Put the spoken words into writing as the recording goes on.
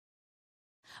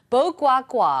Bo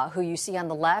Guagua, who you see on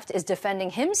the left, is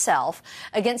defending himself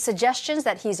against suggestions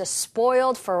that he's a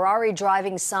spoiled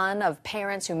Ferrari-driving son of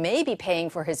parents who may be paying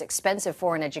for his expensive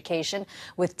foreign education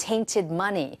with tainted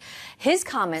money. His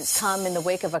comments come in the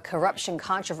wake of a corruption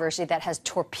controversy that has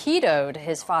torpedoed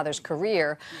his father's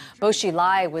career. Bo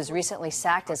Xilai was recently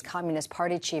sacked as Communist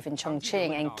Party chief in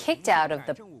Chongqing and kicked out of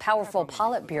the powerful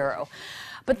Politburo.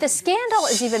 But the scandal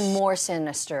is even more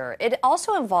sinister. It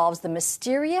also involves the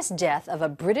mysterious death of a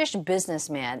British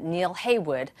businessman, Neil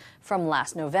Haywood, from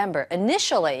last November.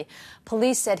 Initially,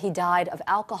 police said he died of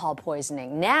alcohol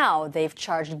poisoning. Now they've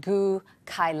charged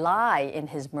Xilai in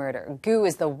his murder. Gu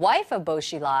is the wife of Bo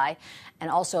Xilai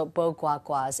and also Bo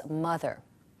Guagua's mother.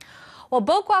 Well,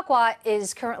 Bo Guagua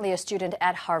is currently a student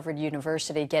at Harvard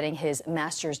University getting his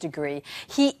master's degree.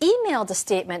 He emailed a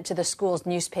statement to the school's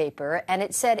newspaper, and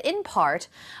it said, in part,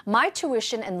 my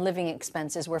tuition and living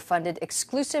expenses were funded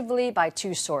exclusively by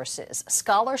two sources,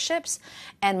 scholarships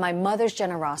and my mother's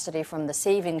generosity from the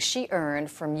savings she earned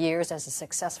from years as a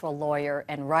successful lawyer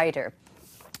and writer.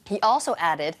 He also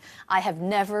added, I have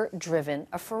never driven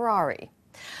a Ferrari.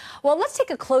 Well, let's take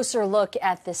a closer look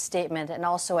at this statement and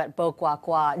also at Bo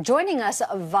Guagua. Joining us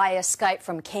via Skype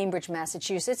from Cambridge,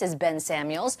 Massachusetts, is Ben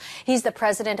Samuels. He's the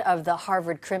president of the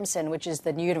Harvard Crimson, which is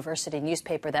the university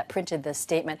newspaper that printed this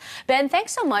statement. Ben,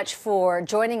 thanks so much for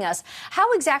joining us.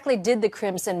 How exactly did the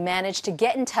Crimson manage to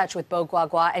get in touch with Bo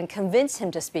Guagua and convince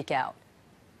him to speak out?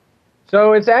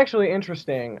 So it's actually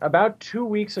interesting. About 2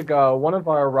 weeks ago, one of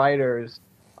our writers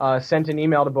sent an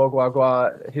email to Bo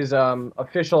Guagua, his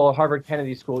official Harvard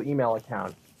Kennedy School email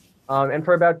account. And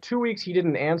for about 2 weeks, he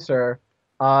didn't answer.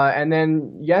 And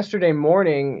then yesterday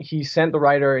morning, he sent the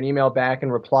writer an email back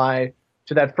in reply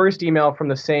to that first email from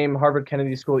the same Harvard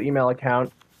Kennedy School email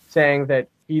account, saying that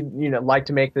he'd like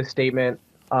to make this statement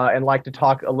and like to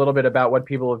talk a little bit about what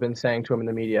people have been saying to him in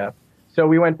the media. So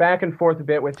we went back and forth a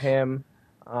bit with him.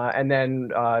 And then,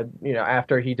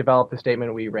 after he developed the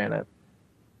statement, we ran it.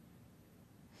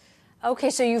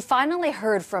 Okay, so you finally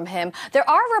heard from him. There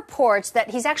are reports that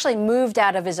he's actually moved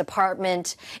out of his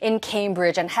apartment in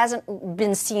Cambridge and hasn't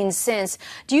been seen since.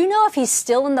 Do you know if he's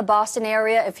still in the Boston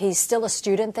area, if he's still a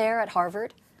student there at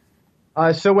Harvard?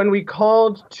 So when we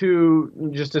called to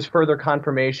just as further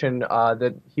confirmation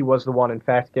that he was the one, in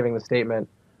fact, giving the statement,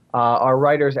 our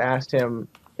writers asked him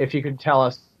if he could tell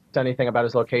us anything about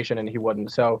his location, and he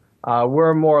wouldn't. So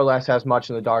we're more or less as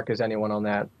much in the dark as anyone on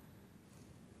that.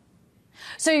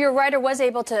 So your writer was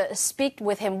able to speak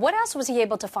with him. What else was he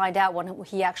able to find out when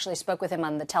he actually spoke with him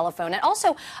on the telephone? And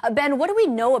also, Ben, what do we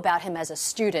know about him as a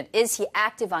student? Is he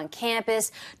active on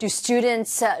campus? Do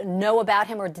students know about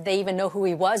him, or did they even know who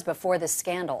he was before this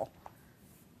scandal?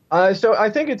 So I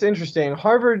think it's interesting.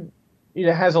 Harvard,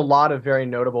 has a lot of very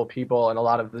notable people and a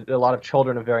lot of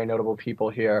children of very notable people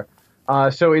here.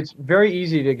 So it's very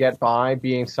easy to get by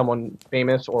being someone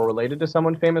famous or related to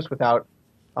someone famous without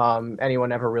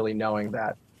anyone ever really knowing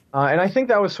that. And I think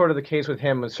that was sort of the case with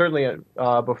him, certainly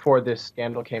before this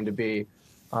scandal came to be.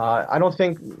 I don't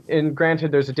think, and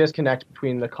granted, there's a disconnect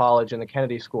between the college and the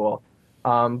Kennedy School,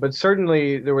 but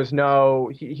certainly there was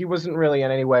he wasn't really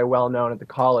in any way well known at the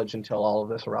college until all of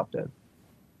this erupted.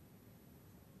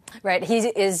 Right. He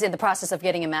is in the process of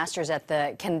getting a master's at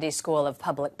the Kennedy School of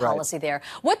Public Policy there.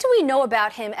 What do we know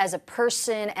about him as a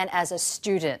person and as a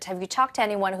student? Have you talked to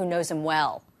anyone who knows him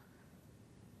well?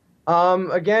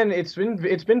 Again, it's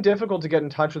been difficult to get in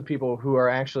touch with people who are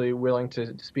actually willing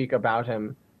to speak about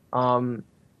him.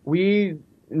 We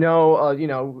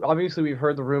know, obviously we've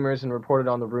heard the rumors and reported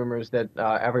on the rumors that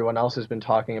everyone else has been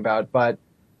talking about, but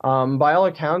by all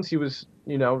accounts, he was,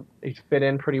 he fit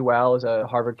in pretty well as a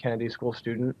Harvard Kennedy School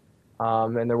student,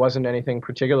 and there wasn't anything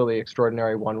particularly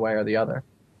extraordinary one way or the other.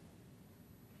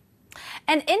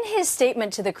 And in his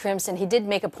statement to the Crimson, he did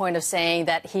make a point of saying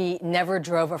that he never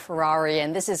drove a Ferrari.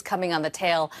 And this is coming on the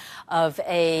tail of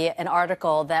an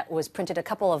article that was printed a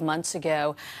couple of months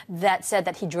ago that said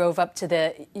that he drove up to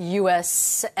the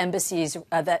U.S. Embassy's,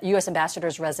 the U.S.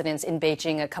 ambassador's residence in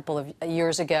Beijing a couple of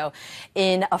years ago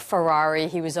in a Ferrari.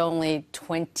 He was only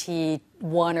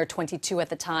 21 or 22 at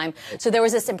the time. So there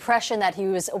was this impression that he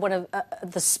was one of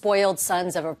the spoiled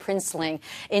sons of a princeling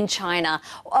in China.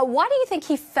 Why do you think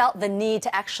he felt the need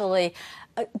to actually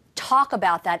talk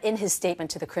about that in his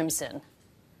statement to the Crimson?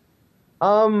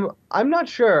 I'm not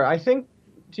sure. I think,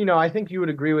 I think you would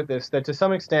agree with this, that to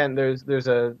some extent there's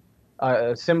a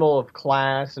symbol of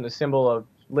class and a symbol of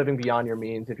living beyond your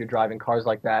means if you're driving cars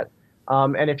like that.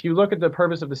 And if you look at the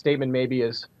purpose of the statement maybe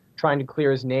as trying to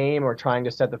clear his name or trying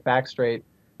to set the facts straight,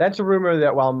 that's a rumor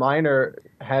that, while minor,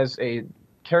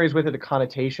 carries with it a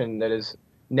connotation that is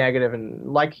negative,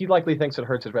 and he likely thinks it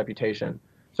hurts his reputation.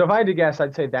 So if I had to guess,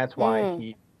 I'd say that's why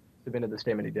he submitted the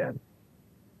statement he did.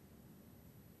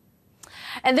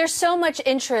 And there's so much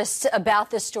interest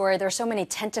about this story. There's so many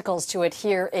tentacles to it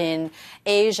here in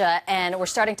Asia, and we're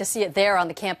starting to see it there on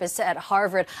the campus at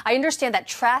Harvard. I understand that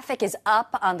traffic is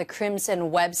up on the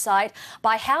Crimson website.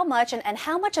 By how much, and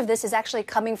how much of this is actually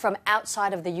coming from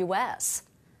outside of the U.S.?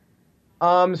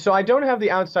 So I don't have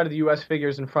the outside of the U.S.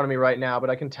 figures in front of me right now,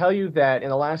 but I can tell you that in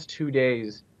the last 2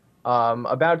 days,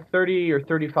 about 30 or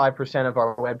 35% of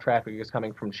our web traffic is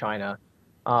coming from China.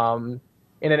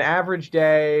 In an average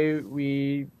day,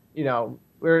 we're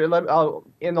in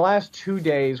the last 2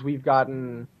 days, we've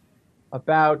gotten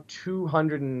about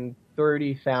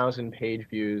 230,000 page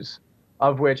views,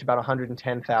 of which about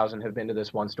 110,000 have been to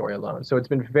this one story alone. So it's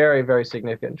been very, very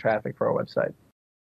significant traffic for our website.